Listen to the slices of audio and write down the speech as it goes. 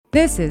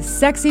This is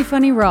Sexy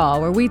Funny Raw,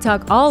 where we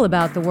talk all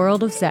about the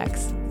world of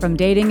sex, from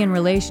dating and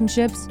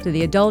relationships to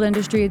the adult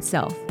industry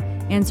itself,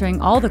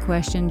 answering all the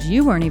questions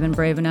you weren't even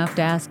brave enough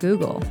to ask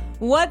Google.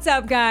 What's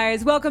up,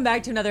 guys? Welcome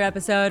back to another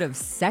episode of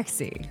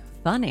Sexy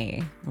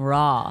Funny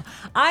Raw.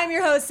 I'm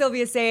your host,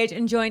 Sylvia Sage,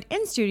 and joined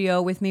in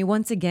studio with me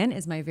once again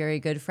is my very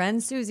good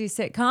friend, Susie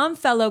Sitcom,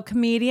 fellow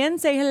comedian.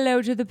 Say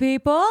hello to the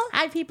people.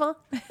 Hi, people.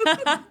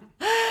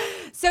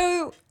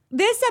 So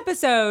this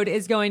episode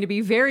is going to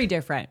be very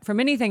different from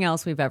anything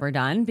else we've ever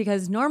done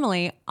because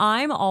normally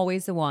I'm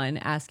always the one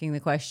asking the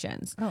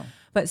questions. Oh.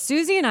 But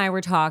Susie and I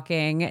were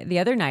talking the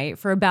other night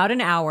for about an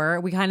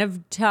hour. We kind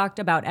of talked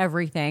about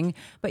everything,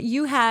 but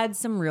you had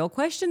some real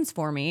questions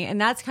for me.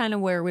 And that's kind of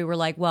where we were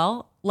like,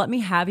 well, let me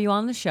have you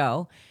on the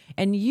show.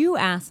 And you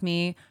asked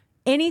me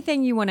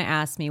anything you want to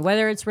ask me,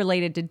 whether it's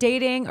related to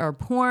dating or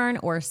porn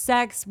or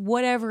sex,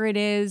 whatever it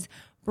is,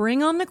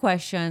 bring on the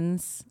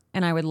questions.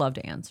 And I would love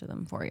to answer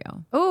them for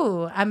you.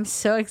 Ooh, I'm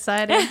so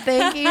excited.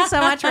 Thank you so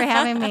much for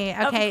having me.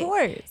 Okay. Of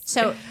course.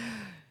 So,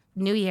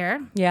 new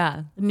year,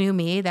 Yeah, new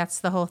me.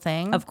 That's the whole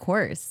thing. of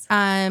course.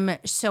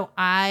 So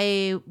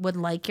I would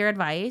like your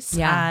advice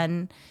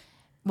on.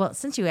 Well,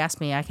 since you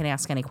asked me, I can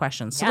ask any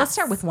questions. So let's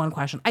start with one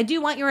question. I do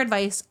want your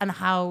advice on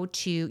how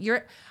to.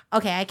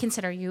 Okay. I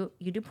consider you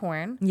do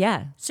porn.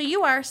 Yeah. So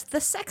you are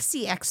the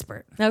sexy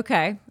expert.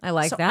 Okay. I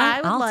like So that. I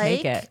would I'll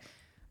take it.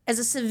 as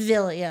a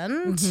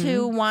civilian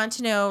to want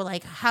to know,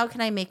 like, how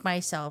can I make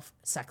myself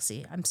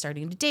sexy? I'm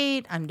starting to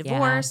date. I'm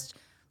divorced.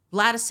 A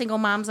lot of single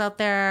moms out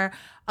there.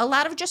 A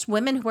lot of just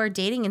women who are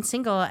dating and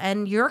single.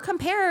 And you're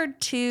compared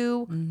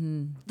to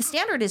the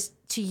standard is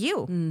to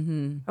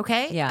you.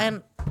 Okay. Yeah.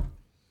 And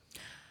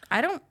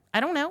I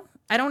don't know.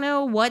 I don't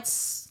know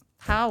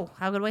how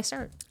do I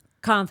start?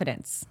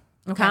 Confidence.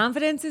 Okay.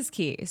 Confidence is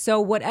key. So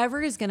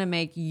whatever is going to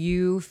make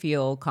you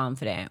feel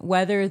confident,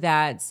 whether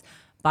that's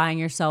buying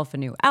yourself a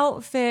new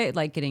outfit,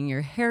 like getting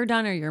your hair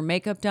done or your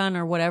makeup done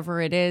or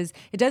whatever it is,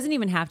 it doesn't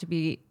even have to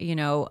be,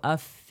 a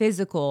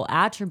physical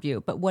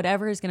attribute, but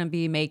whatever is going to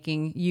be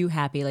making you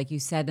happy. Like you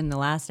said in the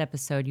last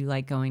episode, you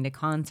like going to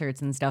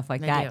concerts and stuff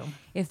like that. do.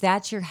 If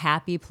that's your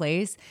happy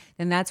place,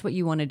 then that's what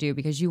you want to do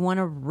because you want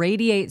to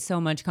radiate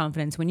so much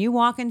confidence. When you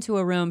walk into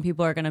a room,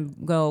 people are going to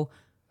go,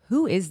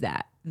 who is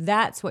that?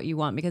 That's what you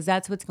want because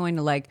that's what's going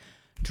to like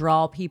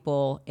draw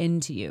people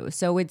into you.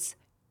 So it's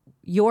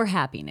your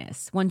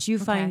happiness. Once you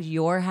find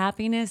your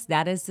happiness,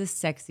 that is the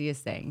sexiest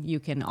thing you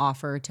can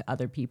offer to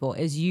other people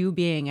is you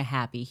being a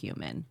happy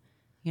human,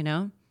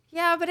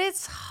 Yeah, but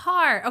it's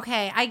hard.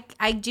 Okay,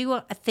 I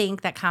do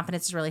think that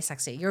confidence is really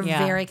sexy. You're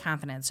very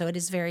confident, so it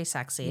is very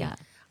sexy. Yeah.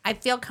 I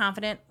feel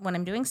confident when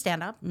I'm doing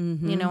stand-up,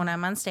 when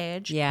I'm on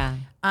stage. Yeah.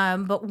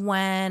 But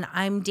when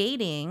I'm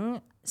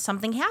dating,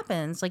 something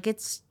happens. Like,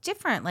 it's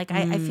different. Like,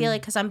 I feel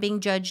like because I'm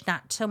being judged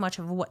not so much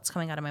of what's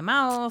coming out of my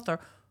mouth or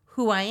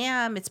who I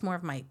am, it's more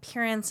of my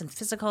appearance and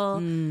physical.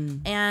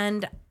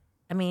 And,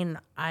 I mean,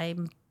 I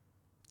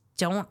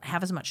don't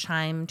have as much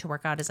time to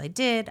work out as I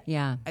did.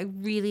 Yeah. I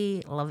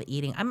really love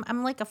eating.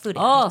 I'm like a foodie.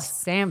 Oh,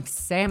 Sam,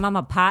 I'm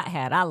a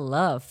pothead. I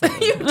love food.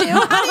 You do?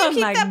 How do you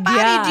keep my that body?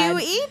 God. Do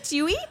you eat?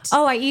 You eat?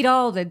 Oh, I eat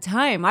all the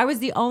time. I was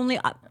the only.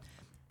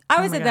 I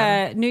was my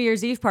at the New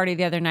Year's Eve party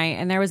the other night,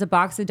 and there was a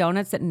box of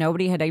donuts that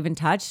nobody had even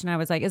touched. And I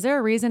was like, "Is there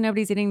a reason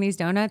nobody's eating these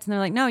donuts?" And they're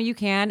like, "No, you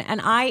can."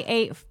 And I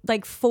ate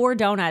like 4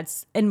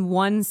 donuts in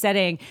one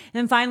setting. And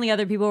then finally,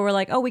 other people were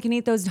like, "Oh, we can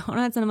eat those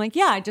donuts." And I'm like,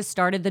 "Yeah, I just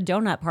started the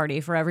donut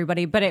party for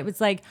everybody." But it was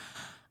like,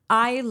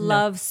 I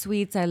love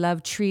sweets. I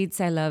love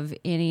treats. I love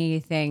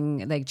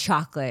anything like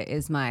chocolate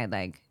is my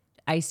like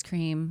ice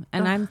cream,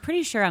 and I'm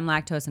pretty sure I'm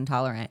lactose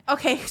intolerant.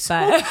 Okay,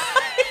 so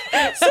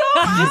But so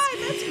that's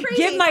crazy.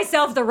 give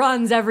myself the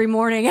runs every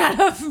morning out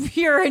of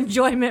pure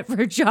enjoyment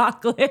for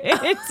chocolate.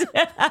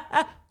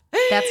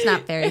 That's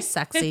not very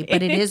sexy,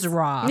 but it is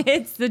raw.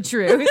 It's the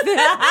truth.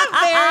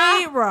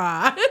 Very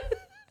raw.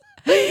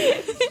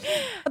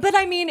 But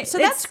I mean, So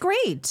that's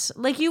great.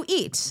 Like, you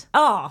eat.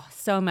 oh,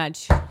 so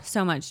much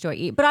do I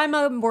eat. But I'm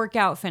a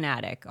workout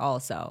fanatic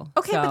also.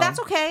 Okay, but that's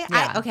okay.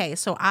 yeah.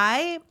 So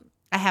I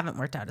haven't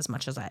worked out as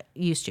much as I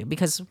used to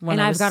because when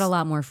And I I've was got a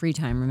lot more free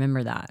time.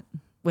 Remember that.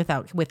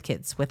 without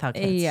kids.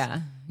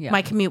 Yeah.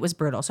 My commute was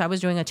brutal. So I was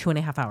doing a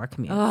 2.5 hour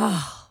commute.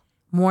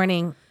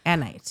 Morning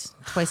and night,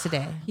 twice a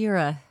day. You're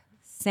a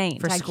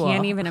saint. For I school.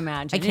 can't even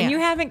imagine. I can't. And you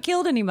haven't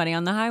killed anybody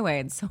on the highway.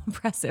 It's so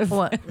impressive.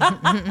 Well,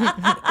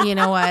 you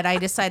know what?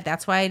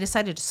 That's why I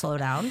decided to slow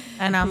down.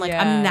 And I'm like,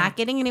 Yeah. I'm not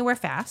getting anywhere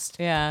fast.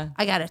 Yeah.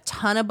 I got a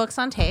ton of books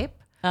on tape.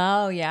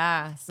 Oh,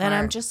 yeah. And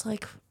I'm Smart. just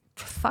like,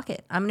 fuck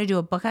it. I'm going to do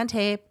a book on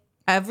tape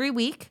every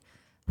week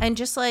and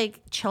just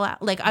like chill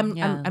out. Like,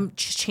 I'm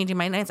just changing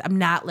my nights. I'm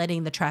not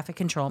letting the traffic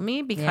control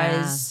me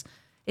because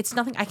it's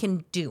nothing I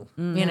can do,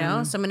 you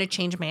know? So I'm going to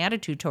change my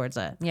attitude towards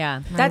it.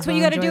 Yeah. That's what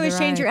you got to enjoy do the is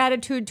change ride. your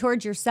attitude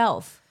towards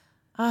yourself.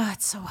 Oh,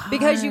 it's so hard.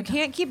 Because you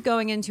can't keep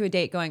going into a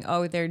date going,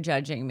 oh, they're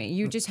judging me.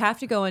 You just have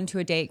to go into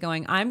a date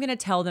going, I'm going to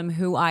tell them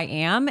who I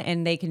am,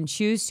 and they can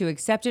choose to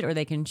accept it or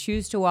they can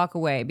choose to walk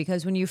away.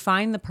 Because when you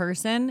find the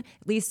person,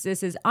 at least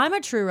I'm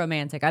a true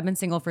romantic. I've been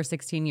single for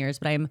 16 years,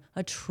 but I'm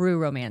a true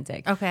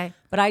romantic. Okay.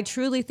 But I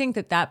truly think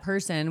that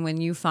person,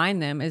 when you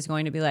find them, is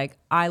going to be like,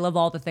 I love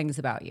all the things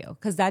about you.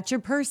 Because that's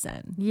your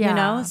person. Yeah. You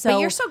know? But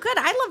you're so good.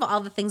 I love all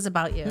the things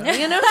about you.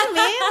 You know what I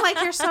mean?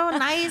 Like, you're so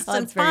nice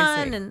and that's very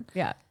fun sweet. and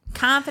Yeah.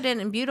 confident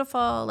and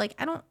beautiful. Like,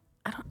 I don't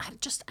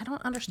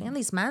understand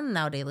these men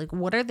nowadays. Like,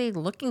 what are they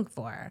looking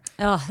for?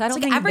 Oh, I don't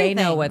like think everything.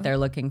 they know what they're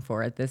looking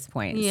for at this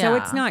point. So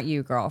Yeah. it's not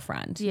you,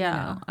 girlfriend. Yeah.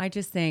 You know? I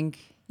just think,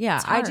 I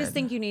hard. just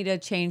think you need to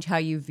change how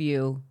you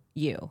view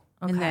you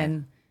Okay. and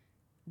then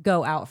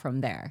go out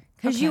from there.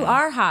 Because you Okay.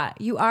 are hot.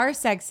 You are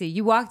sexy.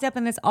 You walked up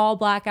in this all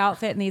black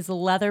outfit and these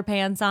leather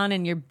pants on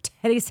and your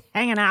titties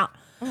hanging out.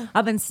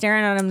 I've been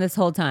staring at them this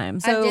whole time.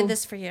 So I did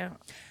this for you.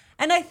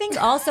 And I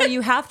think also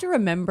you have to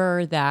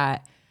remember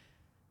that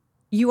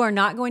you are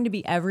not going to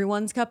be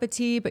everyone's cup of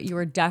tea, but you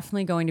are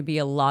definitely going to be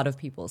a lot of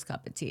people's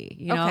cup of tea.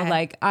 You know, Okay.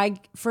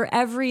 like for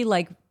every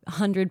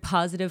 100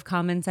 positive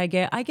comments I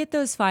get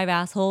those 5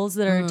 assholes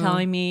that are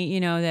telling me, you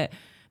know, that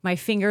my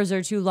fingers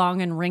are too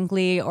long and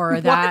wrinkly or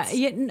that,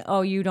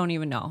 you don't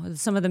even know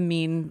some of the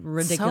mean,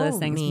 ridiculous So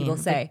things mean. people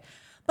say.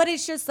 But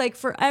it's just like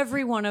for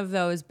every one of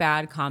those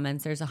bad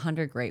comments, there's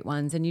 100 great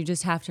ones. And you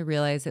just have to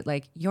realize that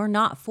you're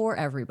not for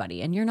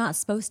everybody and you're not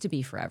supposed to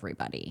be for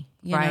everybody.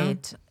 You know?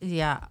 Right.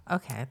 Yeah.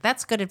 Okay.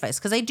 That's good advice.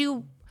 Because I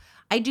do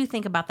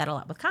think about that a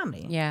lot with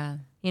comedy. Yeah.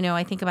 You know,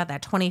 I think about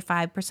that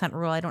 25%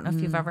 rule. I don't know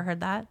if you've ever heard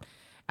that.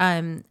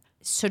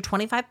 So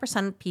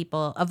 25%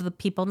 of the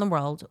people in the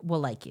world will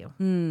like you.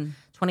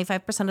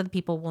 25% of the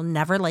people will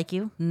never like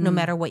you, no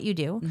matter what you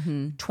do.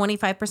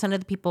 25% of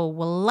the people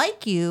will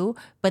like you,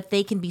 but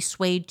they can be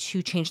swayed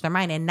to change their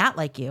mind and not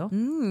like you.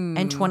 And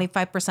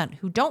 25%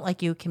 who don't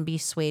like you can be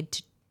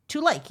swayed to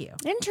like you.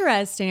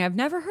 Interesting. I've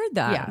never heard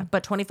that. Yeah,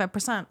 but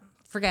 25%,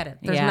 forget it.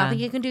 There's Yeah. nothing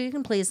you can do. You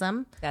can please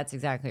them. That's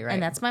exactly right.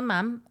 And that's my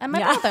mom and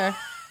my brother.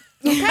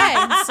 Okay,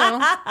 so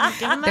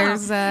give them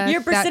There's your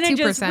that percentage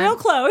is 2%. real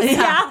close.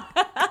 Yeah.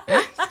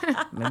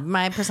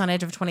 my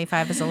percentage of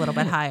 25 is a little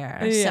bit higher.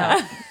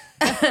 Yeah.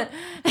 So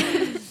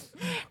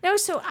no,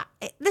 so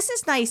this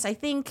is nice. I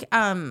think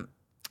I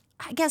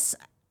guess,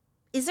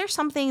 is there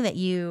something that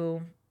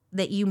you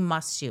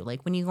must do,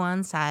 like when you go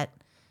on set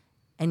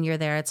and you're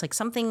there, it's like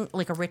something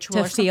like a ritual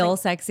To or feel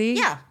something? sexy.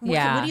 Yeah.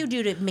 Yeah. What do you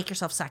do to make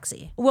yourself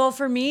sexy? Well,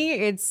 for me,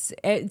 it's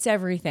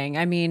everything.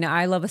 I mean,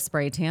 I love a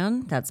spray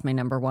tan. That's my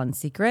number one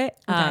secret.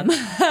 But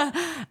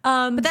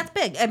that's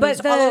big. I mean, but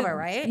it's all over,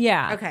 right?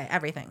 yeah. Okay,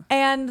 everything.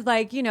 And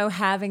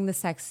having the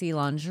sexy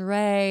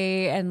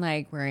lingerie and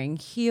wearing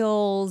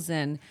heels.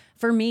 And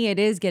for me, it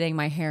is getting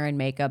my hair and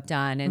makeup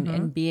done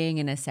and being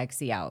in a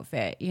sexy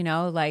outfit,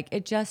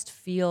 it just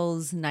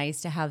feels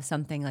nice to have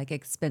something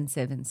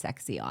expensive and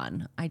sexy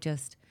on.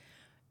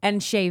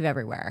 And shave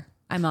everywhere.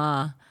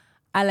 I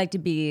like to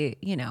be,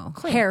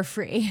 hair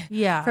free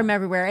from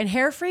everywhere. And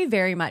hair free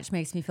very much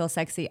makes me feel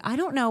sexy. I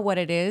don't know what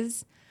it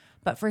is,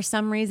 but for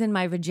some reason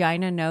my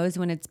vagina knows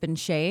when it's been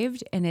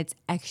shaved and it's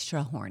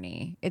extra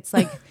horny. It's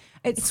like,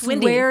 it's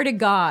windy. swear to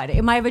God.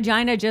 My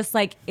vagina just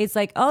it's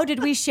like, oh,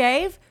 did we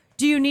shave?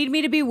 Do you need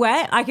me to be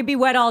wet? I could be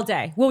wet all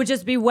day. We'll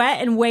just be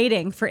wet and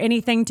waiting for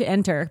anything to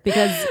enter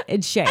because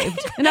it's shaved.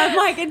 And I'm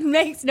like, it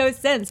makes no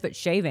sense, but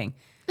shaving.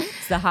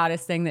 It's the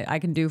hottest thing that I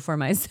can do for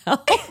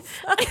myself.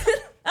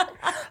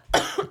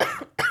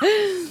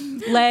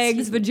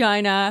 Legs,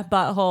 vagina,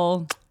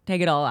 butthole,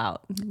 take it all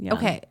out. Yeah.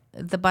 Okay,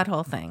 the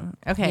butthole thing.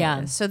 Okay,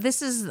 Yeah. so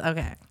this is,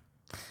 okay.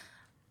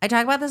 I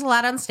talk about this a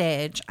lot on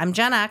stage. I'm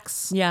Gen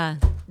X. Yeah.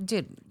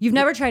 Dude, You've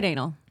never tried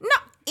anal? no,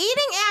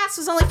 eating ass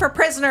was only for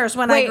prisoners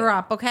when I Wait. grew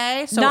up,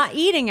 okay? So Not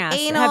eating ass.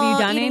 anal, Have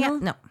you done eating anal?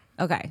 No.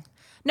 Okay.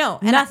 No.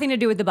 And Nothing to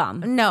do with the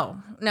bum.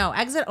 no,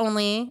 exit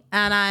only.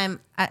 And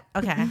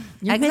okay.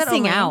 You're Exit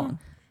missing only. out.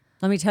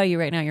 Let me tell you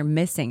right now, you're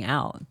missing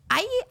out.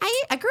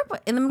 I grew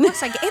up in the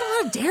Midwest. I ate a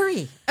lot of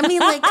dairy. I mean,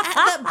 the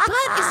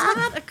butt is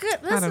not a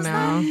good. This I don't is know.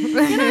 Not,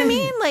 you know what I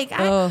mean?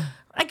 Oh.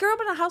 I grew up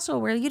in a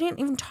household where you didn't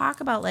even talk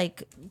about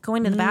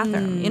going to the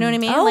bathroom. You know what I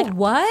mean? Oh,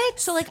 what?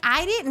 So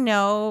I didn't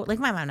know.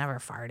 My mom never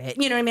farted.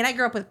 You know what I mean? I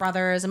grew up with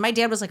brothers, and my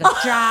dad was a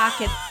jock,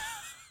 and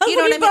you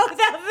know what I mean? both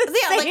have the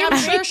Yeah, I'm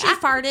same sure she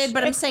farted,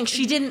 but I'm saying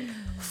she didn't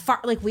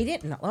fart. We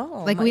didn't know.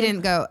 Oh, we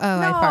didn't go,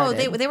 I no,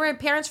 farted. they were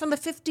parents from the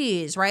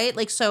 50s,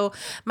 right? So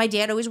my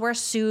dad always wore a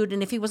suit,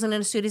 and if he wasn't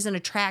in a suit, he's in a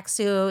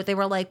tracksuit. They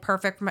were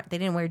perfect. They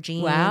didn't wear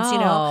jeans.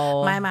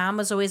 Wow. My mom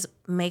was always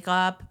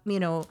makeup.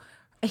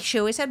 She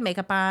always had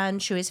makeup on.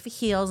 She always had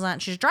heels on.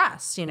 She's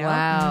dressed.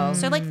 Wow.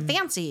 So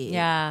fancy.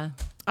 Yeah.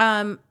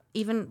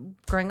 Even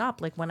growing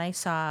up, when I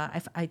saw,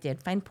 I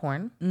did find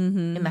porn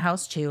in the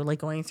house too.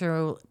 Going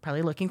through,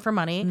 probably looking for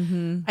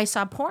money. I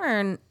saw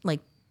porn,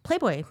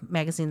 Playboy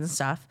magazines and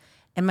stuff.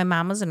 And my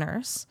mom was a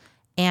nurse.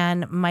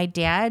 And my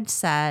dad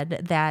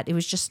said that it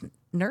was just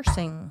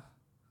nursing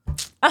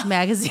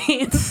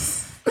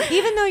magazines.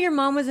 Even though your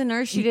mom was a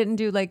nurse, she didn't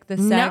do like the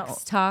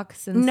sex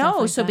talks and stuff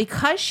No, like so that?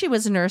 because she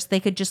was a nurse, they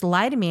could just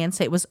lie to me and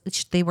say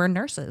they were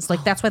nurses.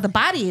 Like that's why the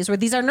bodies were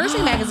these are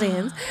nursing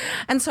magazines.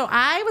 And so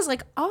I was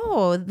like,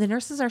 oh, the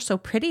nurses are so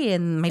pretty.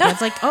 And my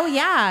dad's like, oh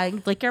yeah,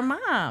 like your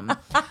mom.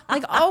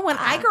 Like, oh, when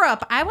I grow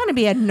up, I want to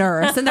be a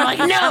nurse. And they're like,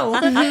 no,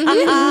 you're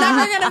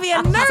never gonna be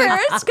a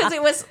nurse because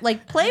it was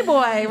like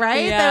Playboy,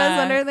 right? That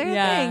was under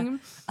their thing.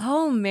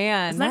 Oh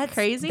man, Isn't that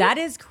crazy? That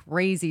is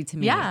crazy to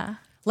me. Yeah.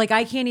 Like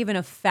I can't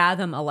even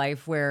fathom a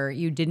life where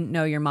you didn't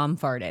know your mom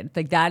farted.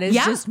 Like that is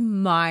just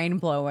mind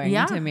blowing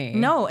to me.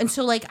 No, and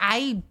so like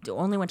I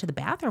only went to the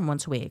bathroom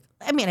once a week.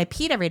 I mean, I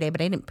peed every day,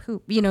 but I didn't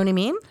poop. You know what I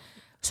mean?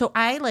 So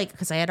I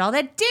because I had all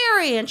that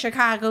dairy in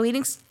Chicago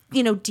eating,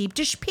 deep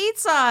dish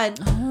pizza. And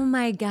Oh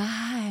my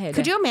God.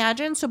 could you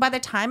imagine? So by the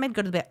time I'd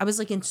go to the bed, I was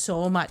like in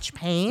so much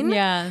pain.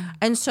 Yeah.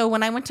 And so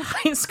when I went to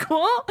high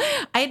school,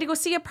 I had to go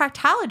see a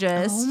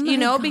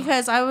proctologist,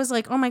 because I was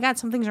like, oh my God,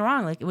 something's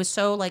wrong. Like it was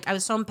so I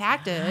was so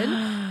impacted.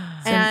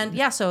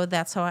 So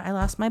that's how I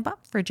lost my butt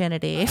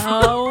virginity.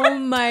 Oh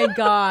my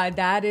God.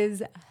 That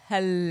is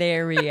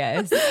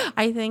hilarious.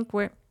 I think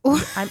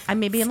I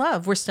may be in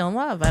love. We're still in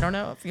love. I don't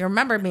know if you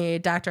remember me,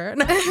 doctor.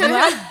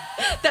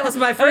 That was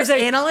my first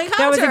anal encounter.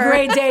 That was a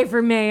great day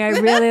for me. I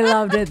really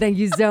loved it. Thank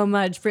you so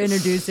much for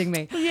introducing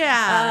me.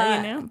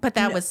 Yeah, but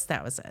that was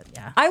it.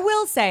 Yeah. I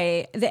will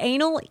say the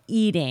anal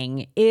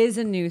eating is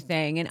a new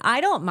thing, and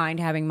I don't mind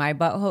having my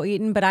butthole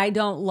eaten, but I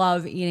don't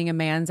love eating a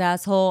man's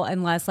asshole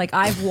unless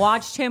I've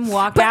watched him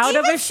walk out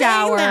of a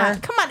shower.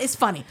 Come on, it's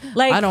funny.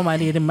 Like I don't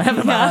mind having my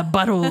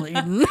butthole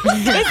eaten. it's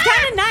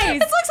kind of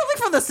nice. It's like something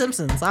from The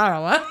Simpsons. I don't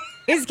know what.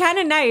 It's kind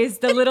of nice.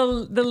 The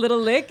little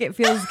lick, it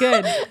feels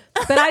good.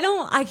 But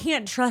I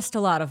can't trust a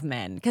lot of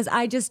men because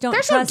I just don't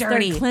They're so trust their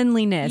dirty.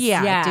 cleanliness.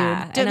 Yeah,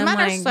 dude. And Men I'm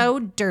are so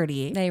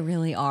dirty. they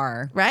really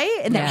are. Right?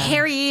 And they're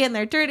hairy and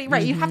they're dirty.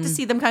 Right. You have to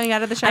see them coming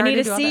out of the shower. I need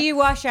to do all see that. you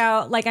wash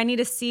out. I need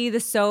to see the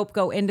soap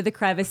go into the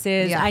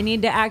crevices. Yeah. I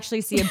need to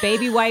actually see a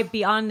baby wipe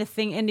be on the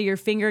thing into your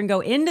finger and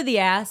go into the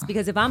ass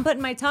because if I'm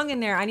putting my tongue in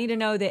there, I need to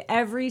know that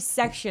every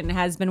section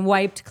has been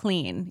wiped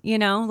clean.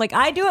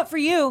 I do it for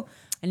you.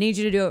 I need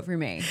you to do it for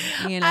me.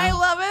 I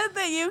love it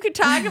that you can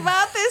talk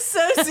about this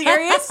so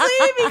seriously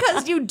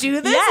because you do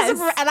this. Yes.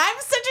 And I'm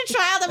such a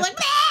child. I'm like,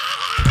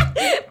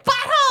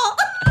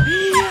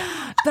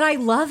 butthole. But I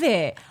love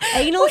it.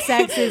 Anal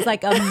sex is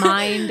like a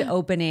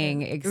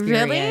mind-opening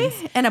experience.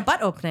 Really? And a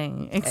butt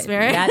opening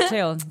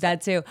experience.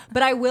 That too.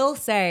 But I will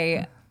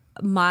say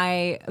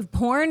my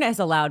porn has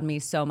allowed me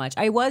so much.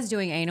 I was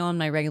doing anal in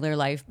my regular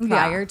life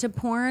prior to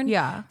porn.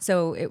 Yeah.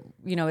 So it,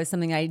 it's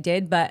something I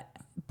did, but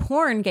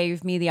porn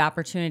gave me the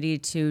opportunity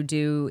to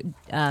do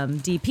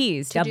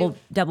DPs,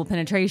 double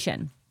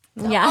penetration.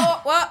 Yeah.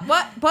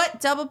 Oh,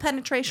 what? Double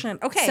penetration.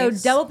 Okay. So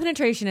double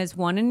penetration is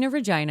one in your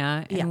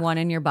vagina and one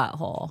in your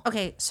butthole.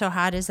 Okay. So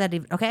how does that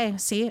even? Okay.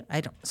 See,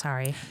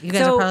 sorry. You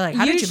guys are probably like,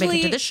 how did you make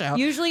it to this show?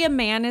 Usually a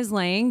man is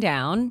laying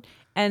down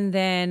and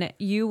then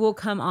you will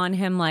come on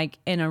him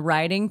in a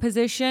riding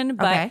position.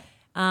 But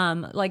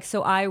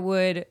so I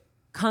would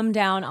come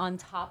down on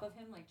top of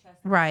him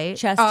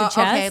chest to chest.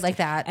 Okay, like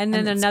that. And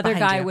then it's another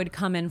behind guy you. would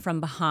come in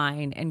from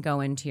behind and go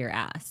into your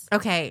ass.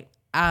 Okay.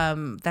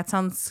 That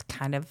sounds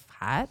kind of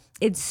hot.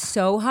 It's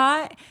so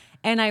hot.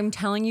 And I'm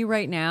telling you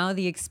right now,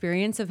 the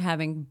experience of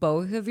having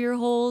both of your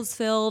holes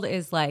filled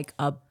is like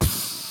a...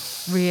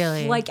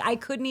 Really? I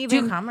couldn't even...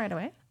 Do you come right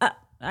away?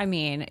 I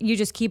mean, you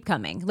just keep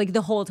coming.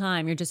 The whole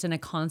time, you're just in a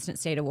constant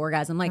state of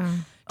orgasm.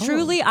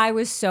 Truly, I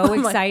was so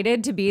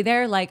excited to be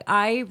there.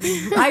 I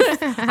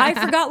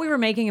forgot we were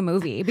making a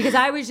movie because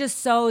I was just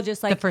so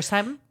the first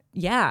time?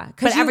 Yeah.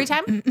 But every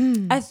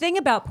time? A thing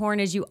about porn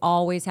is you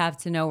always have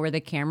to know where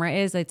the camera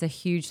is. It's a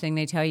huge thing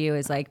they tell you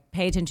is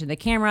pay attention to the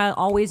camera.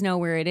 Always know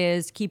where it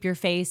is. Keep your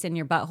face and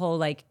your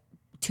butthole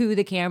to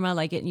the camera.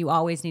 You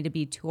always need to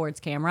be towards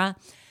camera.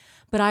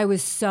 But I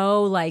was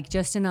so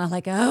just in a I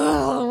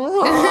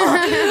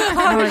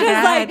was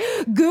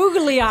just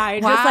googly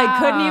eyed, just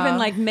couldn't even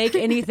make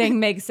anything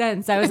make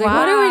sense. I was like,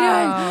 what are we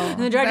doing?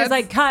 And the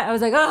director's cut. I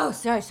was like, oh,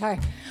 sorry.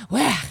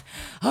 Well,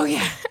 oh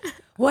yeah.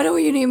 What do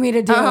you need me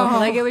to do?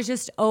 It was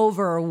just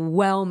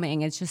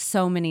overwhelming. It's just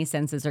so many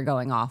senses are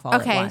going off all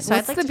at once. So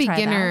what's I'd like the to try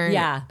beginner? that.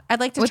 Yeah. I'd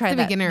like to What's try the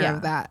that. beginner Yeah.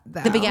 of that?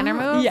 The beginner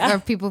move? Yeah.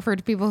 For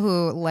people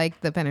who like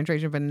the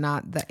penetration but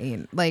not the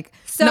aim,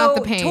 So not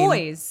the pain.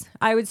 toys.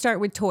 I would start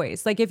with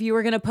toys. If you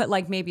were gonna put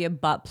maybe a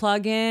butt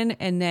plug in,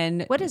 and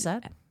then What is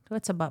that?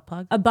 What's a butt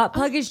plug? a butt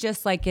plug is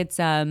just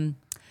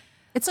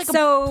It's like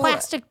So- a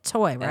plastic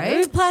toy,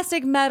 right?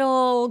 plastic,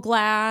 metal,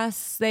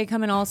 glass. They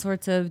come in all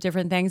sorts of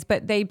different things,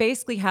 but they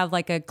basically have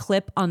a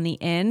clip on the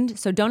end.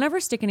 So don't ever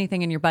stick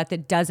anything in your butt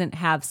that doesn't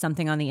have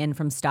something on the end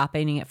from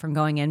stopping it from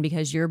going in,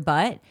 because your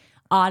butt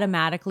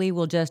automatically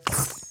will just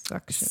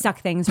suck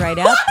things right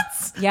up.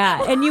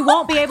 Yeah. And you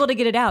won't be able to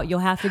get it out. You'll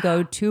have to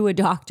go to a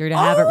doctor to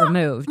have it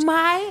removed.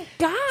 My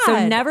God.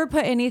 So never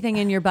put anything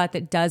in your butt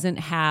that doesn't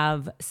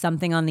have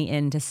something on the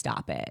end to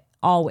stop it.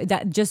 always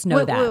that. Just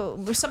know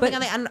that. Something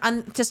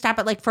on to stop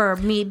it, like for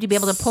me to be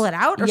able to pull it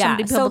out, or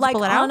somebody to be able to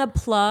pull it out. On a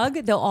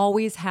plug, they'll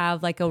always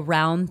have like a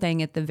round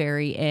thing at the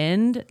very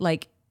end,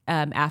 like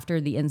after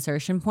the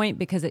insertion point,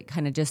 because it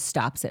kind of just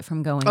stops it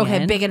from going in.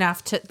 Okay, big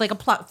enough to like a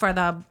plug for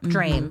the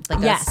drain,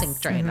 like a sink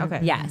drain. Okay.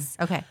 Yes.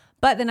 Okay.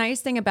 But the nice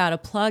thing about a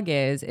plug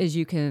is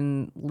you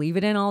can leave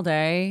it in all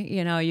day.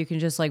 You know, you can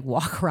just like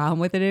walk around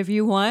with it if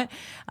you want.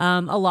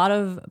 A lot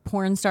of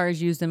porn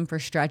stars use them for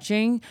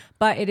stretching,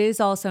 but it is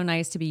also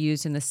nice to be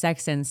used in the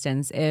sex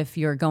instance if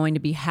you're going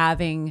to be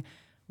having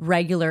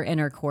regular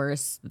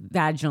intercourse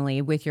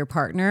vaginally with your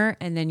partner,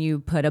 and then you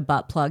put a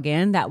butt plug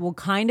in. That will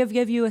kind of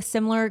give you a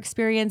similar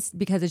experience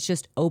because it's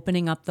just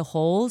opening up the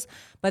holes.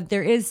 But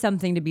there is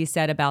something to be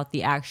said about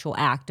the actual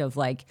act of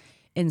like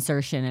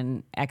insertion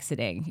and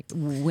exiting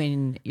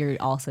when you're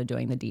also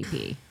doing the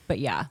DP. But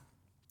yeah,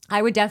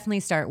 I would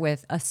definitely start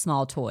with a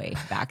small toy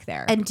back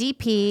there. And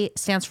DP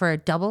stands for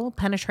double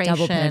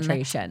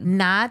penetration.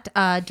 Not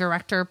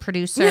director,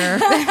 producer. In this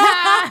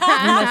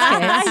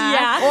case.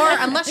 Yeah.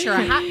 Or unless you're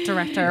a hot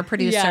director or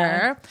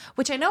producer,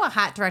 which I know a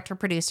hot director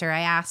producer.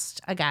 I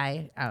asked a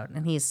guy out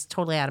and he's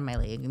totally out of my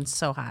league and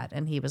so hot.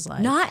 And he was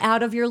like, Not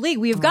out of your league.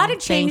 We've got to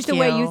change the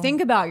way you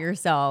think about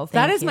yourself.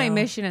 That is my you.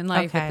 mission in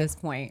life at Okay. this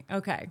point.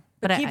 Okay.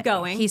 but keep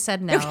going. He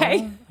said no.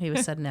 Okay. He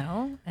said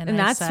no. And I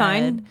that's said,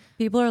 fine.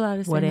 People are allowed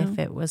to say What no. if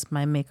it was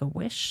my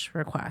Make-A-Wish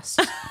request?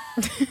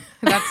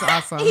 That's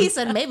awesome. He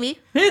said maybe.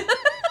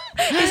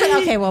 He said,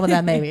 okay, well,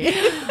 then maybe.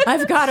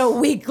 I've got a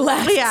week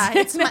left. Yeah,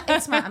 it's my.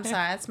 I'm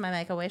sorry, it's my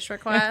Make-A-Wish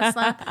request.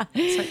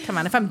 It's like, come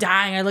on, if I'm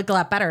dying, I look a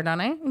lot better, don't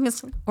I?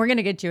 We're going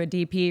to get you a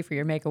DP for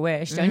your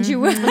Make-A-Wish, don't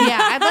you? Yeah,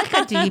 I'd like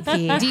a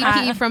DP.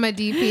 DP from a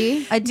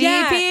DP. A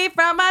DP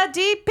from a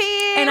DP.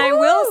 And I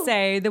will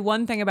say the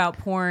one thing about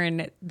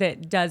porn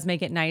that does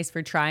make it nice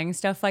for trying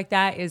stuff like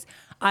that is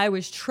I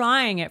was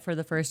trying it for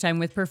the first time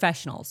with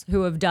professionals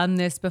who have done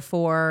this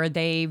before.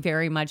 They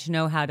very much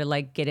know how to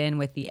like get in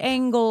with the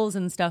angles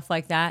and stuff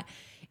like that.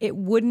 It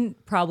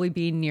wouldn't probably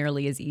be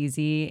nearly as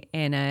easy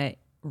in a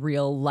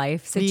real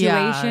life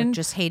situation. Yeah,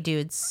 just, hey,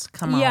 dudes,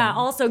 come on. Yeah,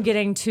 also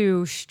getting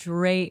two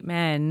straight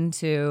men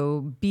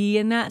to be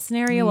in that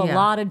scenario. Yeah. A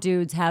lot of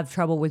dudes have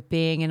trouble with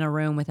being in a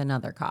room with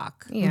another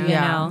cock.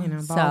 Yeah. You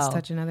know? Balls So-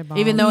 touching other balls.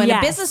 Even though in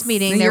Yes. a business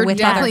meeting, you're they're with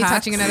definitely other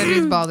touching cocks. another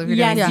dude's balls if you're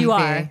Yes, doing you DP.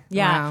 are.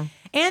 Yeah. Wow.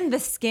 And the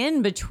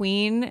skin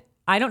between,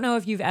 I don't know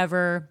if you've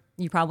ever,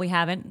 you probably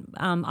haven't,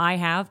 I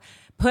have,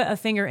 put a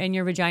finger in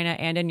your vagina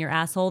and in your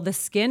asshole. The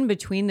skin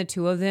between the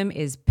two of them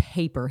is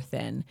paper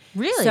thin.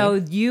 Really? So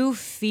you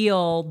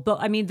feel,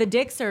 I mean, the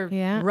dicks are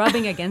Yeah.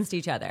 rubbing against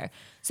each other.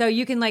 So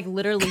you can like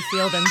literally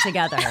feel them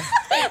together.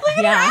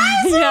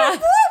 Yeah.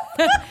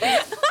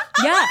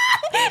 Yeah.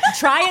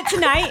 Try it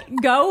tonight.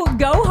 Go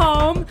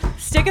home,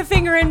 stick a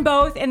finger in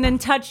both, and then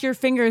touch your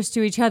fingers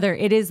to each other.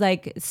 It is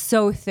like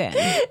so thin.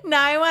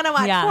 Now I want to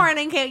watch Yeah. porn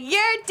and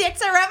your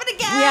dicks are rubbing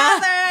together.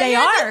 Yeah, they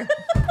are.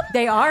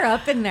 They are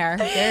up in there.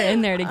 They're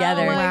in there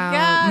together. Oh my Wow.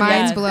 God,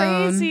 Mind's that's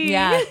blown. crazy.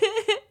 Yeah.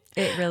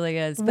 It really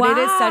is. But it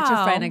is such a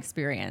Wow. fun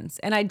experience.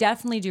 And I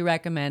definitely do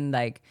recommend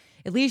like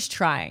at least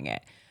trying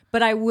it.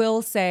 But I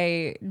will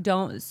say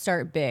don't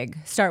start big.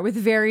 Start with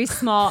very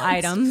small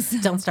items.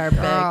 Don't start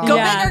big. Girl. Go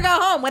Yeah. big or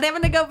go home. Whatever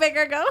to go big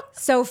or go.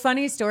 So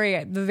funny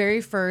story. The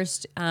very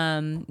first,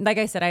 like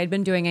I said, I had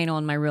been doing anal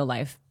in my real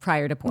life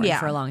prior to porn Yeah.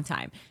 for a long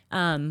time.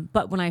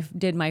 But when I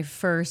did my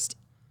first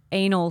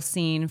anal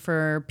scene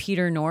for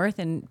Peter North,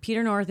 and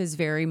Peter North is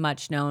very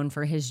much known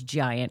for his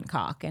giant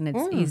cock, and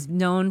he's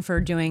known for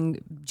doing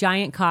his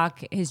giant cock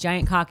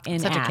in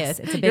Such ass. a kid.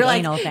 It's a big You're like,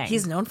 anal thing.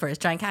 he's known for his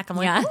giant cock. I'm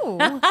like, Yeah. ooh.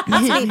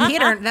 That's me,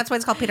 Peter. That's why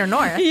it's called Peter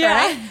North. Yeah.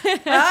 Right?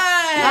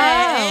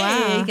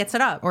 Hey, wow. gets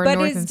it up. Or But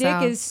north his and dick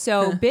south. is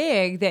so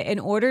big that in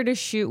order to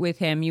shoot with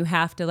him, you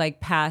have to like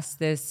pass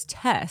this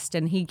test,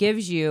 and he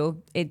gives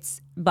you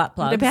it's butt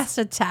plugs. The best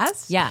a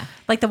test? Yeah.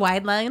 Like the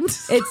wide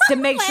lines? It's to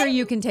make sure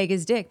you can take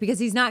his dick because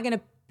he's not going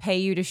to pay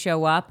you to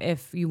show up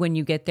if you, when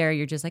you get there,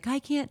 you're just like, I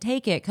can't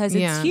take it because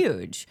it's Yeah.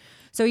 huge.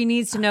 So he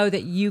needs to know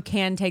that you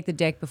can take the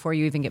dick before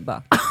you even get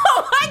booked.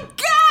 Oh my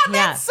God.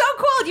 Yeah. That's so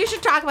cool. You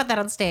should talk about that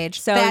on stage.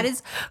 So that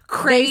is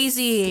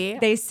crazy.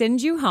 They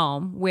send you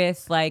home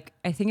with like,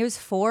 I think it was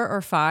 4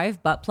 or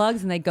 5 butt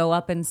plugs and they go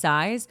up in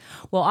size.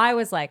 Well, I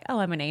was like, oh,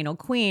 I'm an anal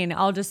queen.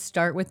 I'll just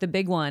start with the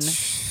big one.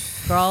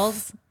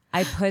 Girls,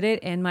 I put it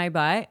in my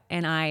butt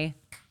and I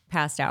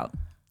passed out.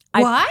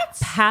 I What?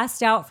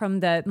 passed out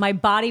from my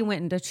body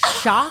went into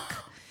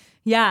shock.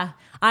 Yeah.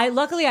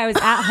 Luckily I was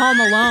at home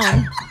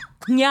alone.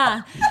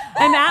 Yeah.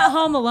 I'm at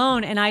home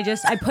alone and I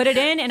put it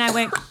in and I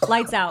went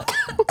lights out.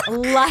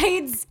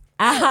 Lights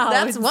out.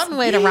 That's one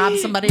way to rob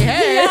somebody.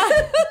 Hey.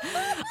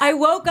 I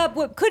woke up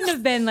what couldn't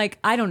have been like,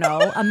 I don't know,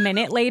 a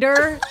minute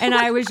later. And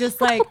I was just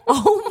like,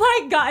 oh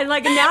my God. And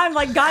like now I'm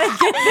like, gotta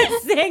get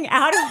this thing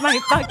out of my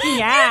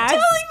fucking ass. You're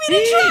telling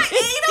me to try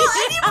anal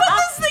and you put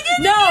this thing in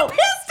and No. you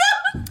pissed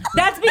out?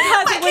 That's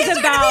because My it was kids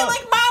are about gonna be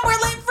like, Mom,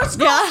 we're late for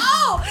school.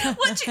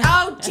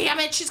 Oh, damn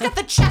it. She's got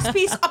the chest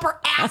piece up her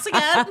ass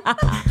again.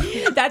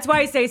 That's why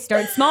I say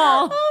start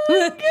small.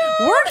 Work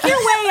your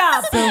way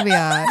up.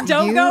 Sylvia,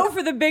 Don't go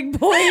for the big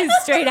boys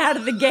straight out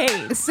of the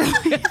gate. So,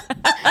 you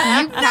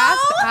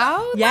passed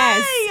out?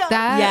 Yes.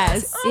 That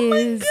Yes.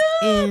 is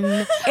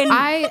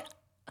I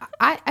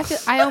feel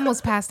I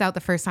almost passed out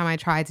the first time I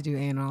tried to do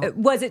anal.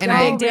 Was it And the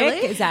I- big dick?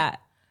 Really? Is that?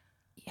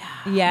 Yeah.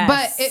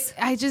 Yes.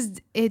 But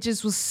it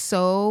just was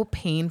so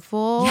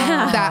painful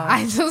Yeah. that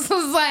I just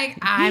was like,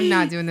 I'm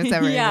not doing this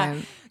ever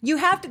again. You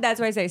have to, that's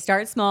why I say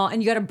start small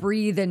and you got to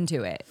breathe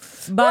into it.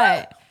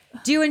 But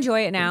do you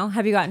enjoy it now?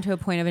 Have you gotten to a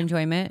point of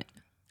enjoyment?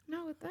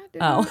 No, with that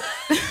dude. Oh.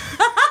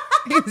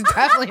 He's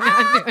definitely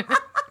not doing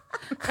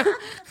it.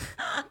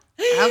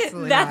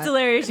 Absolutely That's not.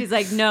 hilarious. She's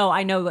like, no,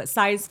 I know what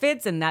size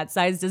fits and that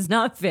size does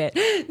not fit.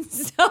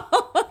 So,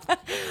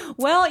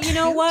 well, you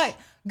know what?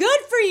 Good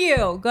for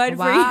you. Good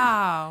for you.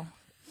 Wow.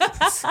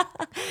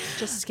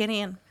 Just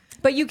skinny and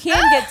But you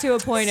can get to a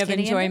point of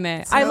Skinny and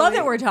enjoyment. I love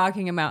that we're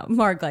talking about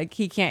Mark like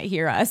he can't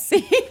hear us.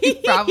 He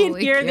can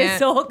probably hear this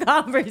can't. whole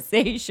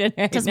conversation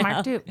right does now.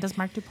 Mark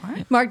do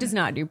porn? Mark does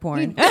not do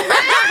porn.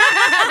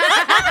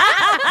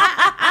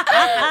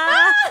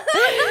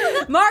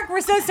 Mark,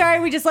 we're so sorry.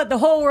 We just let the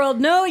whole world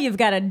know you've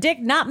got a dick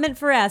not meant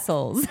for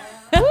assholes.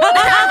 I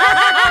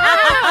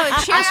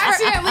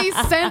accidentally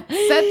said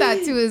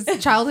that to his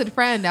childhood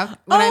friend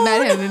when I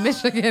met him in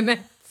Michigan.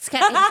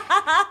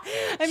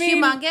 I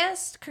mean,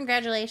 Humongous.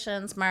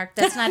 Congratulations, Mark.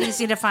 That's not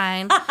easy to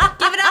find. Give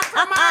it up for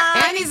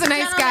Mark. And he's a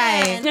nice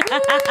guy. Gentlemen.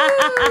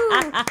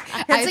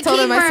 I a told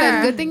him, I said,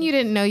 keeper. good thing you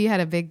didn't know you had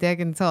a big dick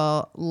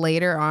until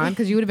later on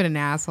because you would have been an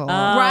asshole.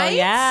 oh, Right?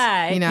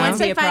 Yeah. It You know? can Once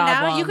be they a find out,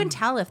 problem. you can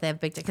tell if they have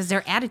big dick because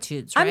their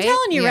attitudes, right? I'm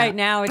telling you Yeah. right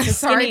now, it's a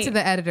Sorry skinny, to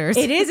the editors.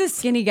 It is a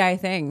skinny guy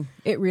thing.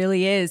 It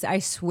really is. I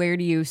swear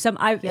to you.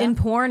 In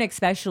porn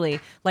especially,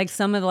 like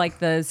some of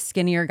the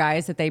skinnier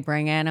guys that they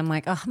bring in, I'm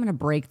like, oh, I'm gonna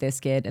break this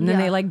kid, and then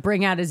Yeah. they like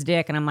bring out his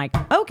dick, and I'm like,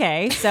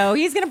 okay, so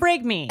he's gonna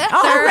break me. All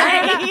Third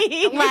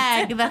right.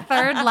 leg, the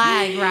third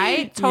leg,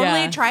 right?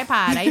 Totally Yeah. a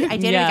tripod. I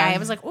dated Yeah. a guy. I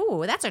was like,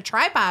 ooh, that's a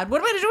tripod. What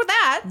am I gonna do with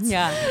that?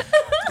 Yeah.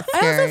 I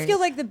also scary. feel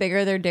like the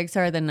bigger their dicks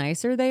are, the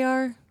nicer they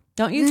are.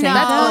 Don't you think? No.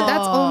 that?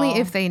 That's only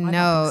if they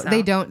know. think so.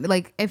 They don't,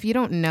 like, if you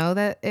don't know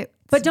that it.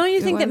 But don't you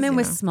it think that was, men you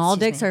with know. small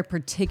Excuse dicks me. are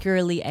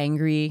particularly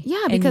angry?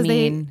 Yeah, and because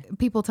mean?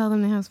 people tell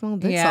them they have small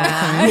dicks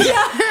Yeah. all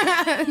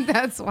the time.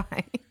 That's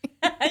why.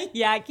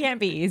 Yeah, it can't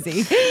be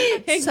easy.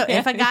 So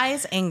if a guy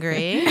is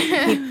angry,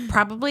 he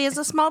probably has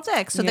a small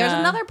dick. So there's Yeah.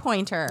 another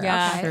pointer.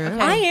 Yeah. Okay. okay.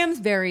 I am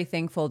very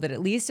thankful that at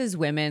least as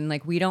women,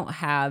 like we don't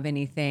have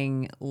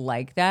anything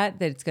like that.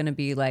 That it's going to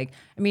be like,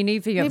 I mean,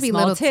 if you have Maybe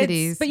small little tits,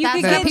 titties but you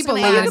That's can what get people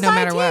but love you can no buy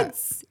matter what.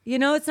 tits. You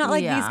know, it's not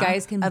like Yeah. these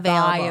guys can buy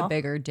Available. a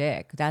bigger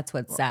dick. That's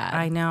what's sad.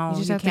 I know. You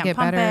just You have to can't get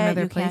pump better in it,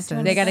 other you can't do places. They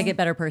got to anything. get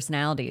better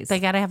personalities. They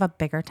got to have a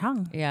bigger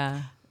tongue.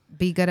 yeah.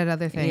 Be good at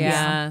other things.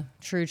 Yeah.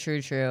 True.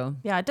 True. True.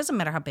 Yeah, it doesn't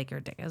matter how big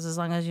your dick is, as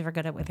long as you're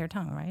good at it with your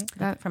tongue, right?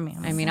 That- for me.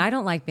 I mean, I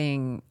don't like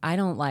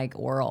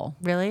oral.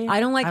 Really? I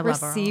don't like I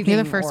love oral. receiving.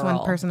 You're the first oral.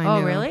 one person I Oh,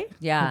 knew. really?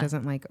 Yeah. Who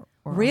doesn't like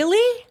oral.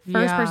 Really?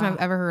 First Yeah. person I've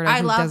ever heard of I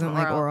who love doesn't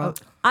like oral. oral.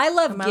 I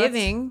love Mouths?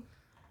 giving.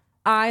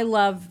 I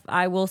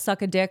will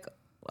suck a dick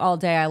all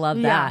day. I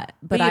love that.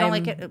 But you I'm- don't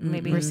like it,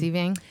 maybe.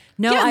 Receiving.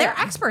 No, Yeah, I, they're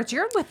experts.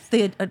 You're with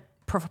the.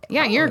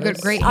 Yeah, you're a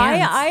great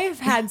hands. I've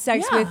had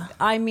sex Yeah. with,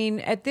 I mean,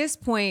 at this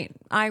point,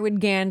 I would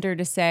gander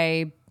to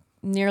say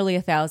nearly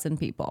 1,000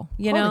 people.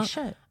 You Holy know,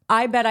 shit.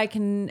 I bet I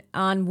can,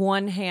 on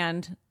one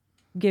hand,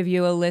 give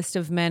you a list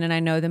of men, and I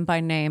know them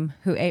by name,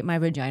 who ate my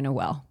vagina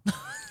well.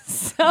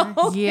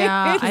 So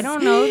Yeah, I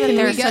don't know that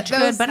they're we get such good,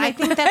 those but I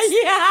think that's.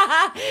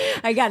 yeah,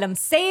 I got them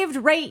saved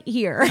right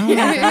here.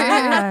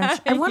 Gosh.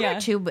 I wonder Yeah.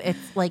 too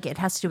if like it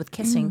has to do with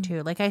kissing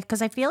too, like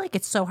because I feel like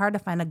it's so hard to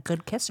find a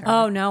good kisser.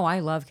 Oh no,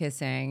 I love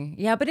kissing.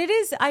 Yeah, but it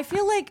is. I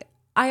feel like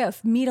I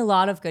meet a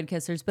lot of good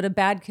kissers, but a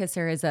bad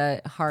kisser is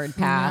a hard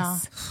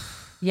pass.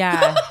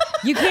 Yeah,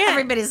 you can't.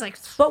 Everybody's like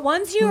But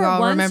once you We all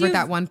once remember you've-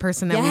 that one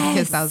person that we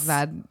kissed that was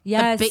bad.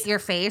 Yes. bit your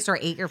face or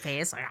ate your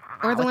face, like,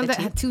 Or the with one that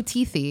teeth. had too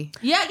teethy.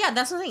 Yeah,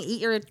 that's the thing. Eat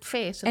your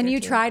face, with and your you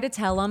teeth. try to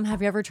tell them.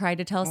 Have you ever tried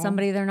to tell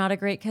somebody they're not a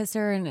great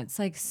kisser? And it's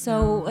like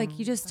so like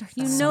you just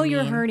know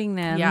you're mean. hurting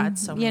them. Yeah,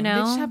 it's so you mean. They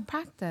just know. have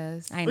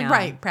practice. I know.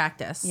 Right,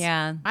 practice.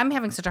 Yeah. I'm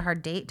having such a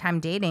hard time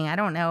dating. I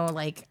don't know.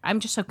 Like, I'm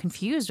just so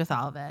confused with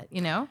all of it.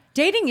 You know?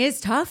 Dating is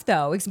tough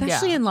though,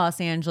 especially Yeah. in Los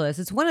Angeles.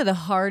 It's one of the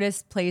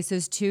hardest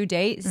places to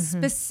date,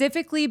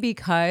 specifically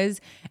because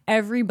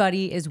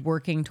everybody is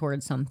working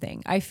towards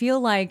something. I feel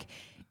like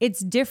it's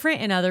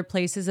different in other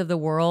places of the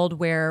world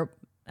where,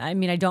 I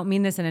mean, I don't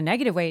mean this in a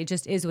negative way. It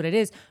just is what it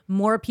is.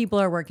 More people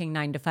are working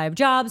 9-to-5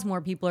 jobs.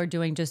 More people are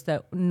doing just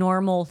the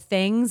normal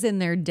things in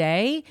their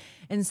day.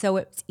 And so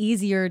it's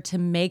easier to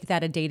make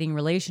that a dating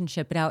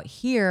relationship. But out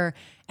here,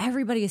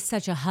 everybody is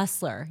such a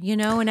hustler, you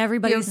know, and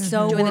everybody's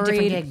so doing worried. the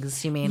different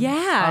gigs, you mean?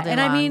 Yeah. all day And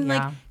I long, mean,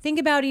 yeah. like, think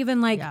about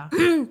even like Yeah.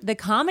 the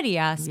comedy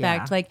aspect,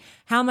 Yeah. like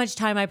how much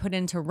time I put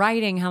into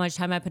writing, how much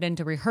time I put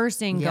into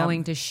rehearsing, Yep.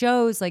 going to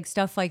shows, like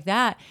stuff like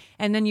that.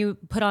 And then you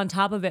put on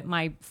top of it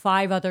my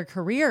 5 other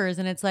careers.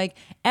 And it's like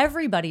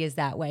everybody is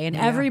that way and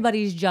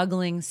everybody's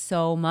juggling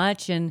so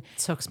much. And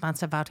It's so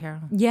expensive out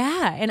here.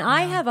 yeah. And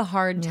I have a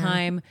hard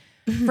time.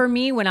 For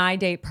me, when I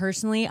date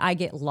personally, I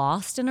get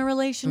lost in a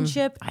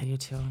relationship. I do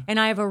too. And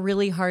I have a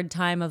really hard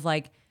time of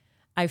like,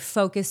 I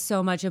focus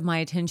so much of my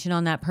attention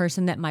on that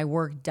person that my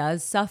work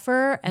does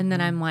suffer. And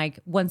then I'm like,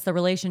 once the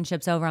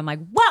relationship's over, I'm like,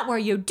 what were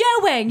you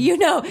doing? You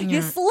know,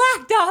 you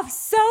slacked off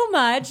so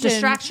much. and-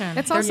 Distraction.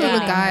 It's They're also dating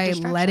the for guy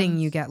distractions. letting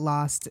you get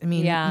lost. I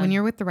mean, Yeah. when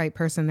you're with the right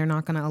person, they're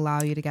not going to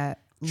allow you to get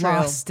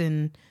lost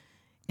and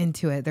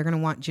into it. They're going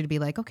to want you to be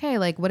like, okay,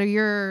 like what are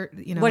your,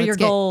 you know, What are let's your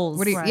get- goals?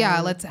 What are, Right. Yeah,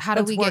 how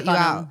do Let's we work get you on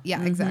out? them.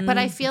 Yeah, exactly. But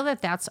I feel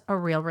that that's a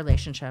real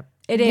relationship.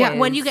 It Yeah, is.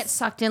 when you get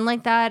sucked in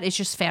like that, it's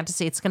just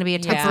fantasy. It's going to be a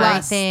Yeah. temporary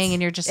Lust. thing,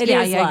 and you're just It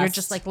you're is lust.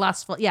 just like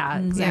lustful. Yeah,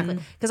 exactly.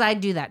 Because I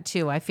do that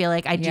too. I feel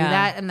like I do Yeah.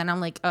 that, and then I'm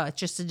like, oh, it's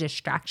just a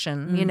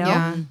distraction, you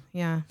know.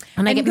 yeah.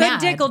 And I And get good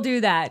mad. dick will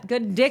do that.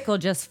 Good dick will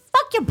just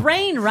fuck your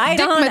brain right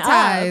on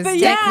Dickmatized.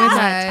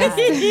 up.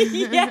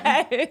 Dickmatized.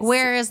 Yes.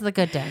 Where is the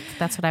good dick?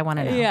 That's what I want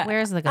to know. Yeah. Where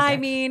is the good I dick?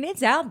 mean,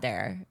 it's out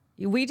there.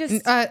 We just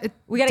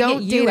we gotta don't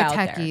get you date out a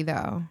there. techie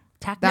though.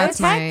 Tech- That's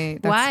no tech? my.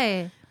 That's,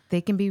 Why? They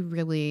can be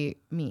really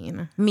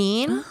mean.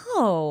 Mean?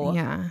 Oh,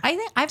 Yeah. I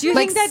think I've Do you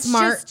Like think that's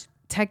smart just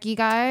techie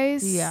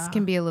guys Yeah.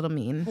 can be a little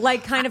mean.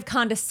 like kind of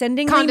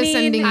condescendingly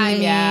Condescendingly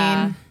mean?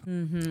 Yeah.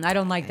 mean. I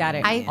don't like that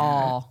at I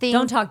all. think-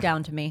 Don't talk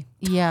down to me.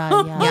 Yeah,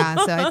 yeah. Yeah,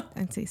 so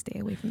I'd say stay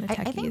away from the I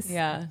think- techies.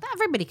 Yeah.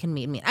 Everybody can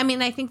mean mean. I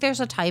mean, I think there's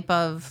a type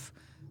of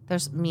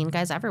there's mean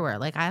guys everywhere.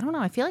 Like I don't know.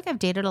 I feel like I've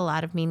dated a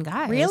lot of mean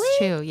guys. Really?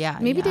 Too. Yeah.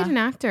 Maybe yeah. date an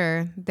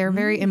actor. They're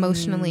very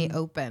emotionally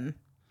open.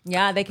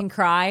 Yeah, they can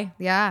cry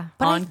Yeah.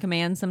 on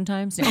command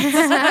sometimes.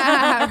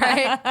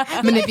 Right?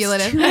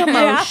 Manipulative. Too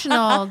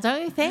emotional,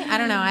 don't you think? I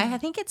don't know. I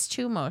think it's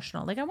too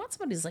emotional. Like I want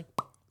somebody who's like,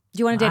 Do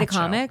you want to date a Macho.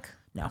 comic?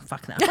 no,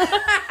 fuck no.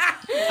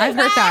 I've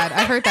heard that.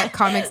 I've heard that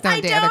comics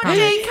don't date other comics.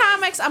 date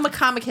comics. I'm a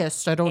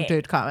comicist. I don't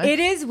date comics. It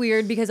is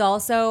weird because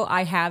also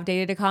I have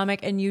dated a comic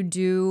and you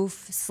do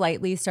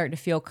slightly start to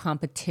feel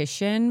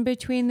competition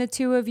between the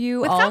two of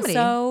you. With also,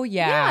 comedy.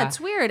 yeah. it's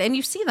weird, and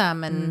you see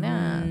them,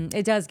 and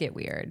It does get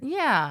weird.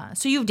 yeah.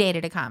 So you've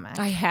dated a comic.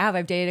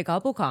 I've dated a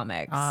couple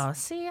comics. Oh,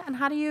 see, and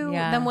how do you?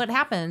 Yeah. Then what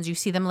happens? You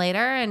see them later,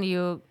 and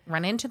you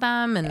run into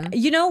them, and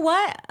You know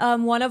what?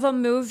 One of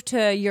them moved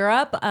to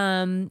Europe,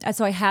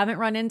 so I haven't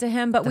run into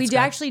him, but we good.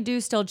 actually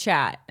do still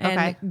chat. And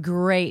Okay.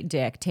 great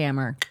dick,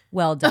 Tamer.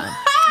 Well done.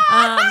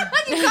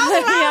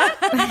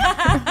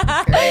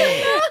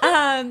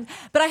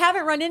 But I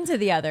haven't run into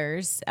the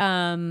others.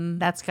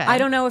 that's good. I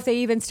don't know if they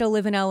even still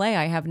live in LA.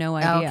 I have no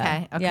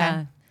idea. Okay.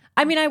 Yeah.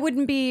 I mean, I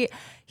wouldn't be.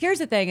 Here's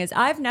the thing: is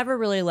I've never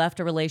really left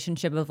a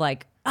relationship of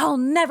like, I'll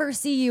never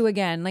see you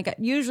again. Like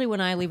usually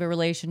when I leave a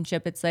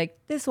relationship, it's like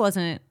this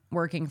wasn't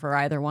working for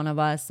either one of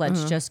us.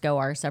 Let's just go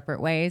our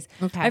separate ways.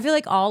 Okay. I feel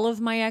like all of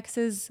my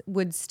exes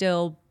would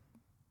still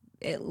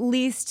at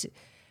least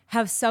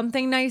have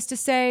something nice to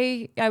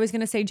say. I was going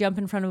to say jump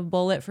in front of a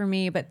bullet for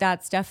me, but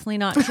that's definitely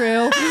not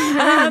true.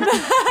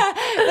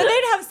 But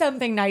they'd have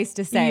something nice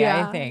to say, I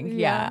Yeah, think. yeah.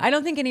 Yeah. I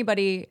don't think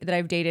anybody that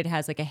I've dated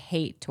has like a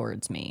hate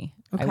towards me.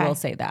 I Okay. will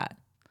say that.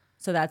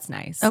 So that's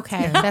nice.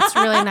 Okay, that's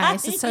really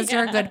nice. It says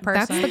you're a good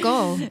person. That's the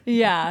goal.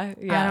 Yeah.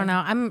 Yeah. I don't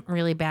know. I'm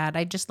really bad.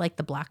 I just like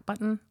the black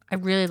button. I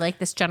really like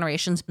this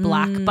generation's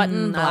black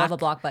button. I love Black, a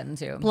block button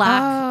too.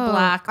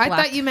 black. I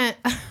thought you meant.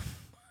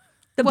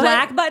 The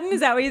black button? Is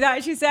that what you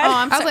thought she said? Oh,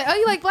 I'm I was like, oh,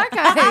 you like black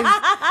guys?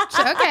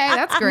 Okay,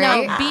 that's great.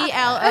 No,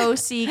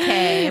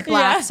 BLOCK.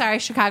 Black. Sorry,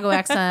 Chicago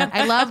accent.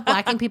 I love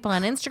blacking people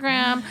on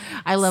Instagram.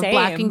 I love Same.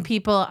 blacking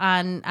people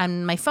on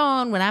my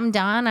phone. When I'm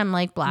done, I'm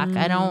like black.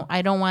 I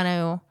don't want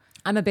to.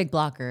 I'm a big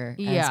blocker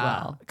as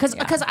well. Because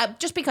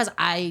because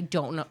I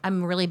don't know.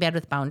 I'm really bad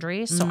with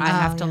boundaries, so I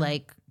have to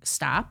like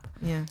stop.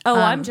 Yeah. Oh,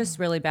 I'm just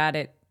really bad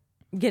at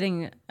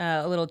getting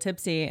a little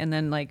tipsy and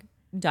then like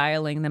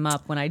dialing them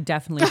up when I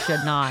definitely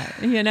should not,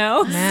 you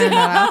know? Man,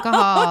 that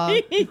alcohol.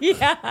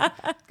 Yeah.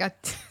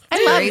 Got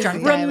I love crazy.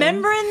 drunk dialing.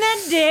 Remembering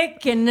that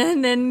dick and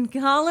then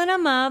calling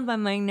them up.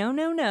 I'm like, no.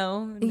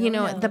 You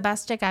know, the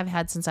best dick I've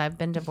had since I've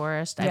been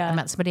divorced. I Yeah.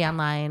 met somebody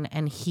online,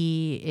 and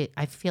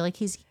I feel like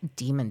he's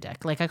demon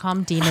dick. Like I call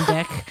him demon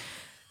dick.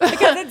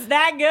 Because it's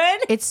that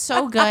good? It's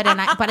so good,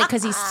 but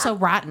because he's so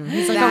rotten.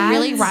 He's like a That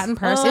really rotten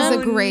person. is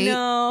a great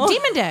no.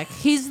 Demon dick.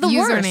 He's the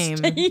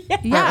username.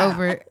 worst. Yeah.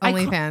 over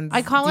OnlyFans.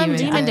 I call him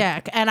Demon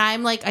Dick. And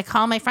I'm like, I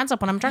call my friends up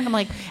when I'm drunk. I'm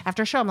like,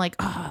 after a show, I'm like,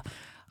 oh,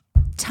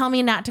 tell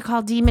me not to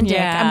call Demon Dick.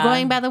 Yeah. I'm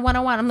going by the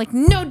 101. I'm like,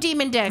 no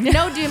Demon Dick,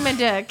 no Demon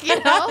Dick, you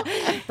know?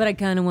 But I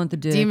kind of want the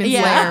dick. Demon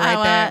Slayer I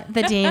right there. want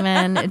the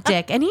Demon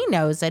Dick. And he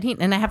knows it.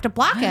 And I have to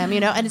block him, you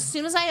know? And as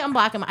soon as I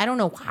unblock him, I don't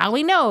know how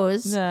he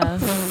knows. Yeah.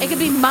 It could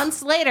be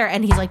months later,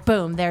 and he's like,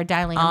 boom, they're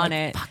dialing I'm On like,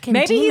 it. Fucking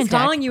Maybe Demon he's Dick.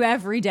 calling you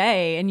every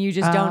day and you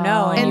just don't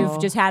know, and Oh.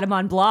 you've just had him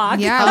on block.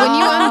 Yeah, when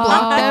you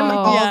unblock them,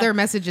 all Yeah. their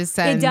messages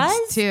send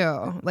does?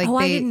 too. Like Oh,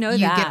 I they, didn't know you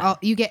that.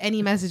 you get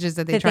any messages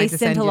that they That tried they to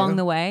sent send along you.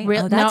 the way.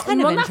 Real- Oh, that's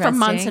kind of not for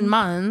months interesting. and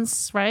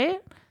months, right?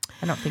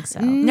 I don't think so.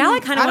 Now I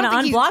kind I of don't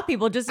want to think unblock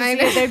people just to I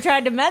see know. if they've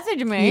tried to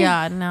message me.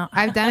 Yeah, no.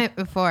 I've done it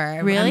before.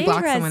 I've Really?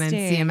 unblocked someone and see a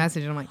Interesting.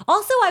 message, and I'm like,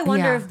 Also, I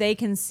wonder Yeah. if they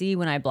can see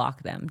when I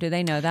block them. Do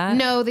they know that?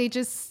 no, you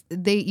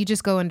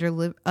just go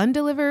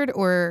undelivered,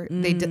 or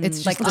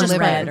it's like just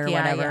unread delivered. or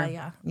whatever.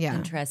 Yeah. Yeah.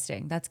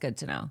 Interesting. That's good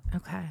to know.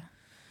 Okay.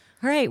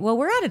 All right. Well,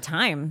 we're out of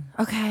time.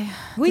 Okay.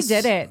 We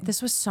did it.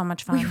 This was so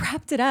much fun. We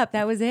wrapped it up.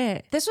 That was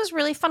it. This was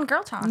really fun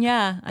girl talk.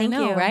 Yeah, I Thank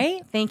know, you.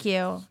 right? Thank you.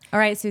 All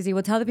right, Susie.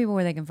 Well, tell the people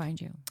where they can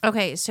find you.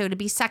 Okay, so to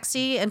be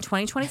sexy in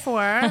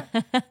 2024,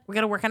 we're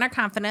gonna work on our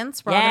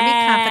confidence. We're all gonna be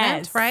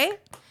confident, Yes. right?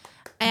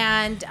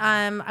 And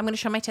I'm gonna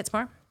show my tits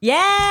more.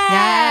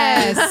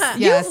 Yes. Yes,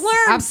 yes, You've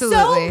learned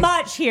absolutely. so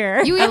much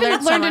here. You even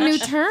learned so learned a new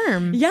much.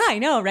 term. yeah, I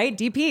know, right?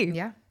 DP.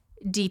 Yeah.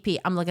 DP.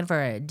 I'm looking for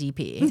a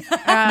DP.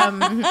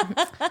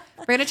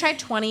 We're gonna try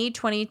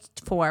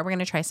 2024. We're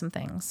gonna try some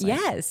things. like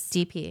Yes.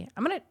 DP.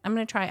 I'm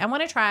gonna try. I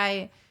want to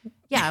try.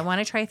 Yeah, I want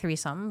to try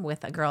threesome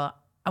with a girl.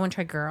 I want to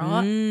try girl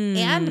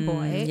and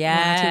boy.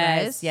 yes. Two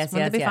guys. Yes,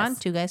 Wouldn't that be yes, fun? yes.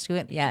 Two guys, two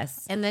it.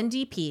 Yes. And then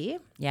DP.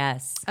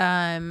 Yes.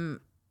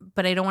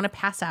 But I don't want to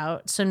pass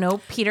out. So no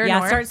Peter Yeah,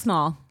 North. start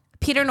small.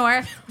 Peter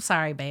North.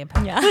 Sorry, babe.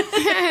 Yeah.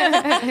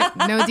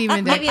 No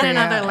demon dick Maybe in for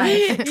another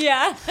you. life.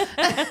 yeah.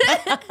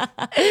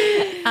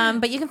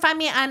 But you can find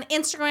me on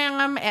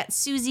Instagram at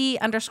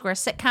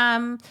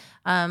Susie_sitcom.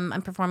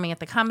 I'm performing at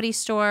the Comedy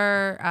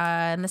Store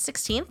on the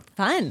 16th.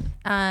 Fun.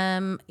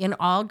 In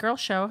all girl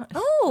show.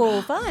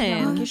 Oh,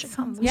 fun. You should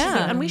come.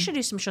 Yeah. And we should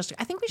do some shows too.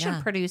 I think we should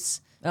Yeah.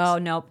 produce Oh,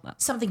 nope.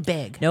 something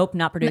big. Nope,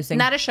 not producing.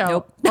 Not a show.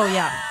 Nope. Oh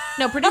yeah.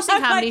 No,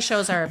 producing comedy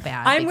shows are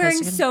bad. I'm because wearing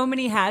you can- so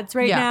many hats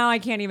right Yeah. now, I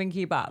can't even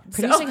keep up.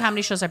 So- producing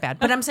comedy shows are bad.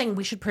 But I'm saying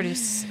we should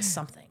produce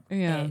something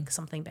Yeah. big,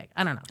 something big.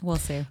 I don't know. We'll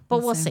see.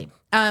 But we'll see.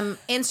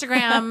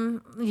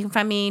 Instagram, you can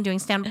find me doing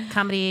stand-up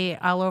comedy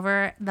all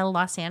over the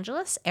Los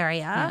Angeles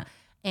area.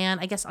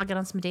 And I guess I'll get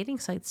on some dating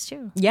sites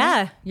too.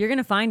 Yeah, you're going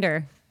to find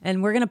her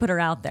and we're going to put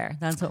her out there.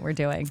 That's what we're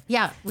doing.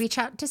 Yeah, reach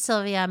out to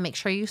Sylvia. Make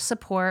sure you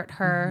support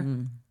her.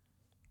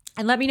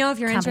 And let me know if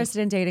you're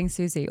interested in dating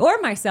Susie or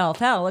myself.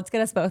 Hell, let's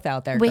get us both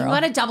out there, We girl.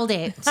 want a double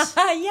date.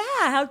 Yeah,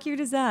 how cute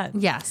is that?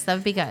 Yes, that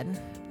would be good.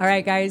 All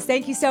right, guys,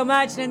 thank you so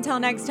much. And until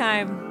next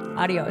time,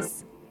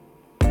 adios.